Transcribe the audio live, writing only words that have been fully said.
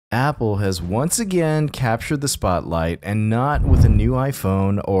Apple has once again captured the spotlight, and not with a new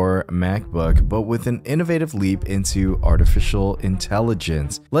iPhone or MacBook, but with an innovative leap into artificial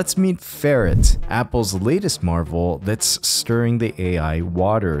intelligence. Let's meet Feret, Apple's latest marvel that's stirring the AI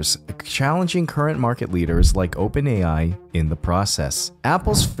waters, challenging current market leaders like OpenAI in the process.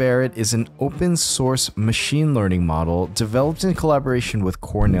 Apple's Feret is an open-source machine learning model developed in collaboration with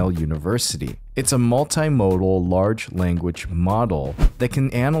Cornell University. It's a multimodal large language model that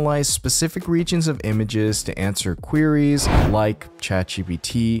can analyze specific regions of images to answer queries like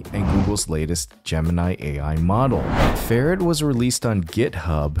ChatGPT and Google's latest Gemini AI model. Feret was released on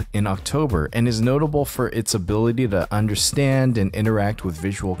GitHub in October and is notable for its ability to understand and interact with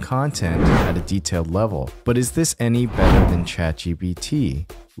visual content at a detailed level. But is this any better than ChatGPT?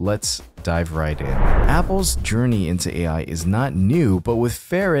 Let's dive right in. Apple's journey into AI is not new, but with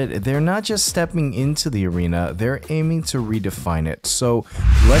Feret, they're not just stepping into the arena, they're aiming to redefine it. So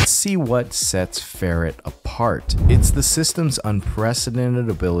let's see what sets Feret apart. It's the system's unprecedented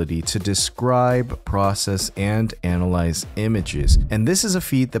ability to describe, process, and analyze images. And this is a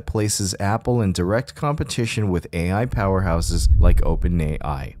feat that places Apple in direct competition with AI powerhouses like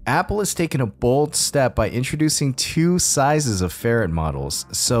OpenAI. Apple has taken a bold step by introducing two sizes of Feret models.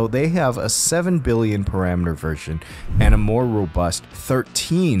 So they have a 7 billion parameter version and a more robust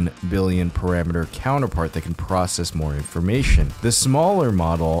 13 billion parameter counterpart that can process more information. The smaller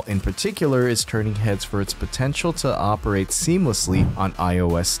model in particular is turning heads for its potential to operate seamlessly on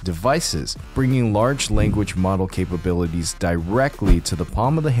iOS devices, bringing large language model capabilities directly to the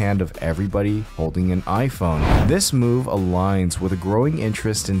palm of the hand of everybody holding an iPhone. This move aligns with a growing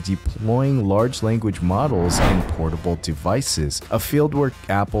interest in deploying large language models in portable devices, a field where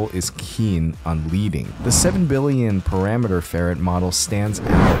Apple is keen on leading. The 7 billion parameter Feret model stands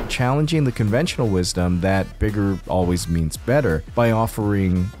out, challenging the conventional wisdom that bigger always means better by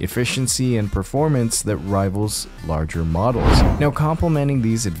offering efficiency and performance that rivals larger models. Now, complementing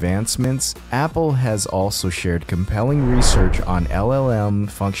these advancements, Apple has also shared compelling research on LLM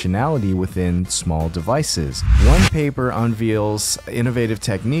functionality within small devices. One paper unveils innovative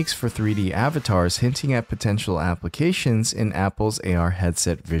techniques for 3D avatars, hinting at potential applications in Apple's AR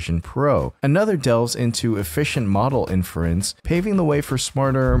headset Vision Pro. Another delves into efficient model inference, paving the way for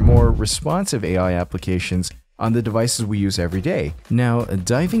smarter, more responsive AI applications on the devices we use every day. Now,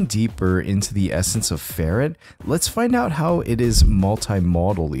 diving deeper into the essence of Feret, let's find out how it is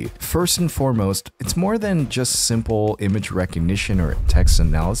multimodally. First and foremost, it's more than just simple image recognition or text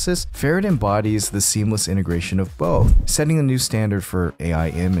analysis. Feret embodies the seamless integration of both, setting a new standard for AI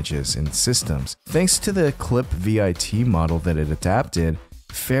images in systems. Thanks to the Clip VIT model that it adapted,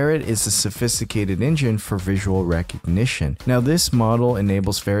 Feret is a sophisticated engine for visual recognition. Now, this model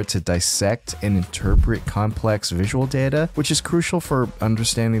enables Feret to dissect and interpret complex visual data, which is crucial for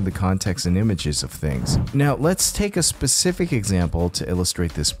understanding the context and images of things. Now, let's take a specific example to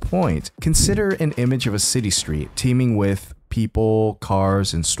illustrate this point. Consider an image of a city street teeming with people,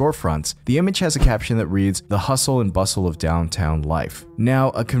 cars, and storefronts. The image has a caption that reads, "The hustle and bustle of downtown life."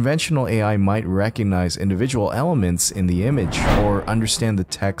 Now, a conventional AI might recognize individual elements in the image or understand the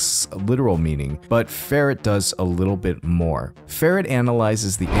text's literal meaning, but Feret does a little bit more. Feret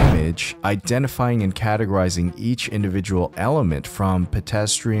analyzes the image, identifying and categorizing each individual element, from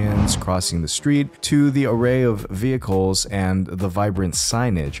pedestrians crossing the street to the array of vehicles and the vibrant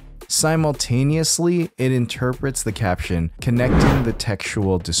signage. Simultaneously, it interprets the caption, connecting the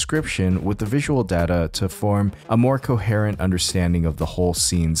textual description with the visual data to form a more coherent understanding of the whole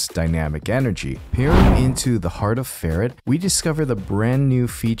scene's dynamic energy. Peering into the heart of Feret, we discover the brand new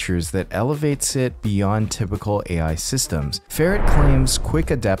features that elevates it beyond typical AI systems. Feret claims quick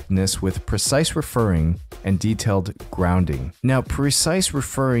adaptness with precise referring and detailed grounding. Now, precise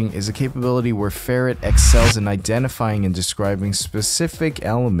referring is a capability where Feret excels in identifying and describing specific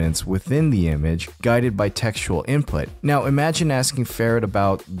elements within the image, guided by textual input. Now, imagine asking Feret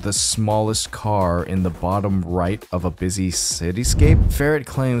about the smallest car in the bottom right of a busy cityscape. Feret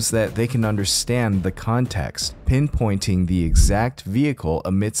claims that they can understand the context, pinpointing the exact vehicle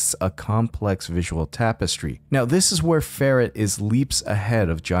amidst a complex visual tapestry. Now, this is where Feret is leaps ahead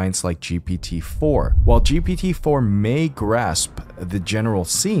of giants like GPT-4. While GPT-4 may grasp the general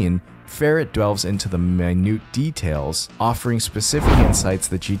scene, Feret delves into the minute details, offering specific insights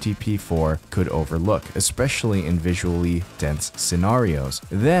that GPT-4 could overlook, especially in visually dense scenarios.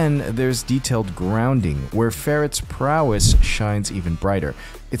 Then there's detailed grounding, where Feret's prowess shines even brighter.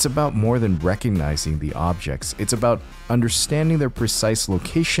 It's about more than recognizing the objects. It's about understanding their precise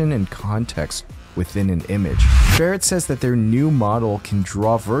location and context within an image. Feret says that their new model can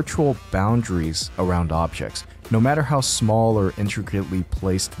draw virtual boundaries around objects, no matter how small or intricately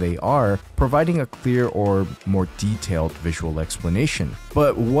placed they are, providing a clear or more detailed visual explanation.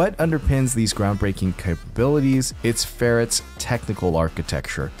 But what underpins these groundbreaking capabilities? It's Feret's technical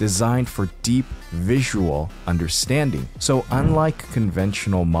architecture, designed for deep visual understanding. So unlike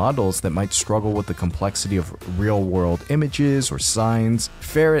conventional models that might struggle with the complexity of real-world images or signs,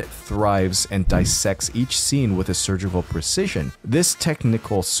 Feret thrives and dissects each scene with a surgical precision. This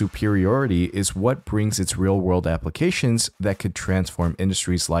technical superiority is what brings its real-world applications that could transform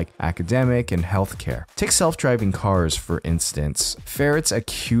industries like academic and healthcare. Take self-driving cars, for instance. Feret's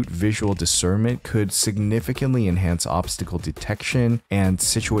acute visual discernment could significantly enhance obstacle detection and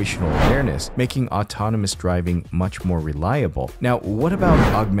situational awareness, making autonomous driving much more reliable. Now, what about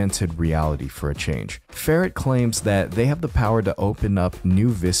augmented reality for a change? Feret claims that they have the power to open up new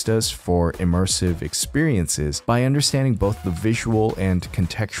vistas for immersive experiences. By understanding both the visual and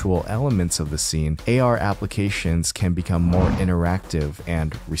contextual elements of the scene, AR applications can become more interactive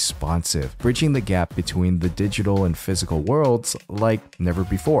and responsive, bridging the gap between the digital and physical worlds like never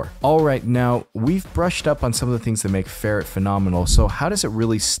before. Alright, now we've brushed up on some of the things that make Feret phenomenal, so how does it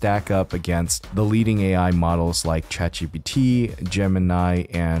really stack up against the leading AI models like ChatGPT, Gemini,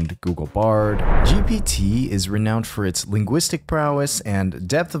 and Google Bard? GPT is renowned for its linguistic prowess and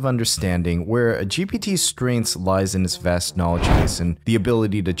depth of understanding, where GPT's strengths lies in its vast knowledge base and the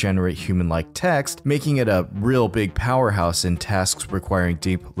ability to generate human-like text, making it a real big powerhouse in tasks requiring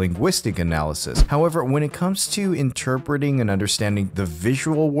deep linguistic analysis. However, when it comes to interpreting and understanding the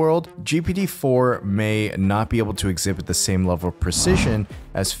visual world, GPT-4 may not be able to exhibit the same level of precision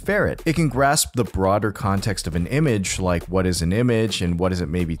as Feret. It can grasp the broader context of an image, like what is an image and what is it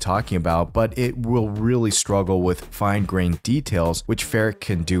maybe talking about, but it will really struggle with fine-grained details, which Feret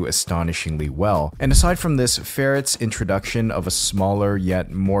can do astonishingly well. And aside from this, Feret's introduction of a smaller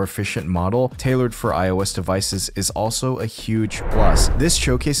yet more efficient model tailored for iOS devices is also a huge plus. This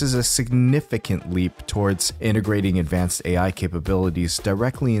showcases a significant leap towards integrating advanced AI capabilities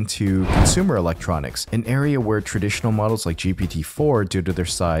directly into consumer electronics, an area where traditional models like GPT-4, due to their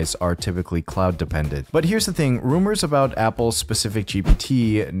size, are typically cloud dependent. But here's the thing, rumors about Apple's specific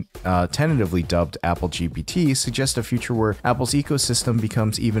GPT, tentatively dubbed Apple GPT, suggest a future where Apple's ecosystem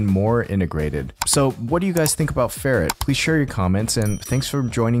becomes even more integrated. So what do you guys think about Feret? Please share your comments, and thanks for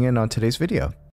joining in on today's video.